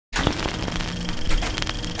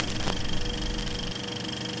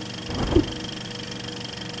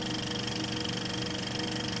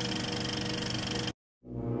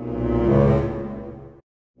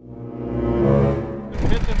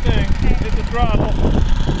throttle.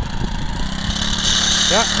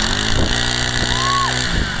 Yeah.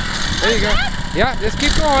 There you go. Yeah, just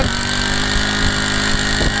keep going.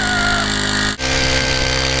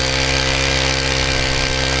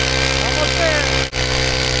 Almost there.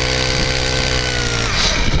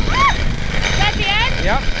 Is that the end?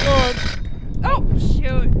 Yep, good. Oh,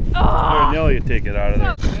 shoot. Oh. There, Nelly, you take it out of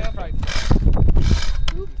there. Yeah, right.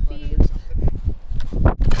 Oopsies.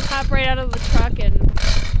 Hop right out of the truck and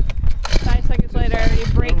 5 seconds later I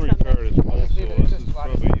already break Memory something. card is full, so this is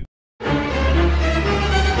probably...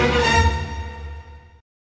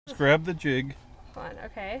 Just grab the jig. Hold on,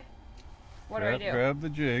 okay. What do I do? Grab the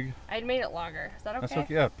jig. I made it longer. Is that okay? That's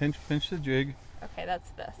okay. Yeah, pinch the jig. Okay, that's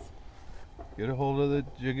this. Get a hold of the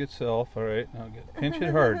jig itself. All right. Now pinch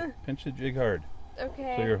it hard. Pinch the jig hard.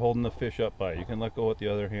 Okay. So you're holding the fish up by it. You can let go with the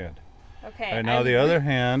other hand. Okay. All right, now the other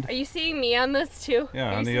hand. Are you seeing me on this too?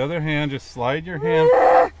 Yeah, on the other hand, just slide your hand.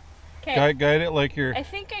 Okay. Guide it like you're. I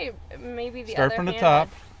think maybe the start other from the hand top.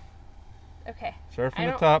 Okay. Start from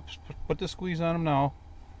the top. Put the squeeze on them now.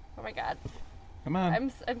 Oh my God. Come on. I'm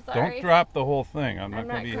sorry. Don't drop the whole thing. I'm not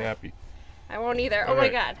going to be happy. I won't either. All oh my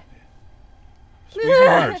right. God. Squeeze them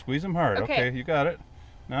hard. Squeeze them hard. Okay. Okay, you got it.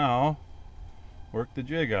 Now, work the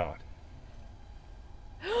jig out.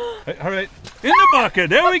 Hey, all right. In the bucket.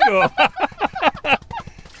 There we go.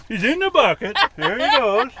 He's in the bucket. There he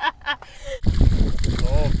goes.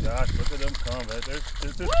 Oh gosh, look at them come.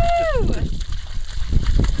 Woo!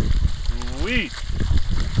 Sweet.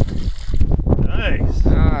 Nice.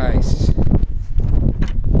 Nice.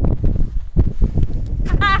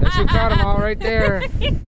 That's who caught them all right there.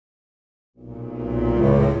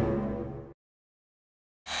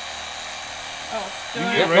 Oh,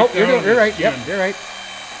 Yep, Nope, you're right. Yep, you're right.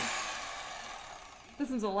 this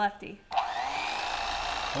is a lefty.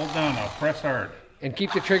 Hold down now. Press hard. And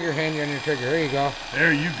keep the trigger hand on your trigger. There you go.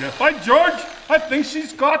 There you go. By George, I think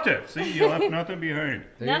she's got it. See, you left nothing behind.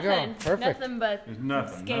 There Nothing. you go. Perfect. Nothing but There's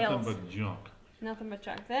nothing. scales. Nothing but junk. Nothing but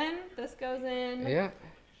junk. Then this goes in. Yeah.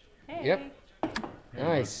 Hey. Yep.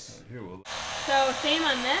 Nice. Here, we'll... So same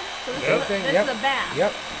on this. So this, Yep. is, this Yep. is a bass.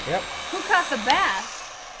 Yep. Yep. Who caught the bass?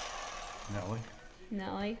 Nelly.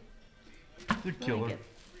 Nelly. The killer. Like it.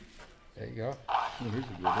 There you go. Oh, here's a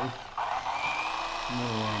good one.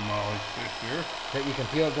 Another one of Molly's fish here. That you can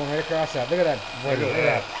peel it going right across that. Look at that. Boy, Look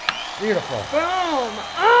at that. Beautiful. Boom!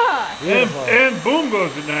 Ah! Beautiful. And boom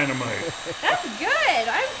goes the dynamite. That's good.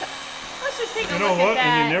 Let's just take a You know look what? at that.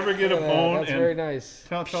 And you never get a Look at that. bone. That's and very nice.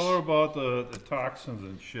 Tell her about the toxins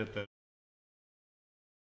and shit that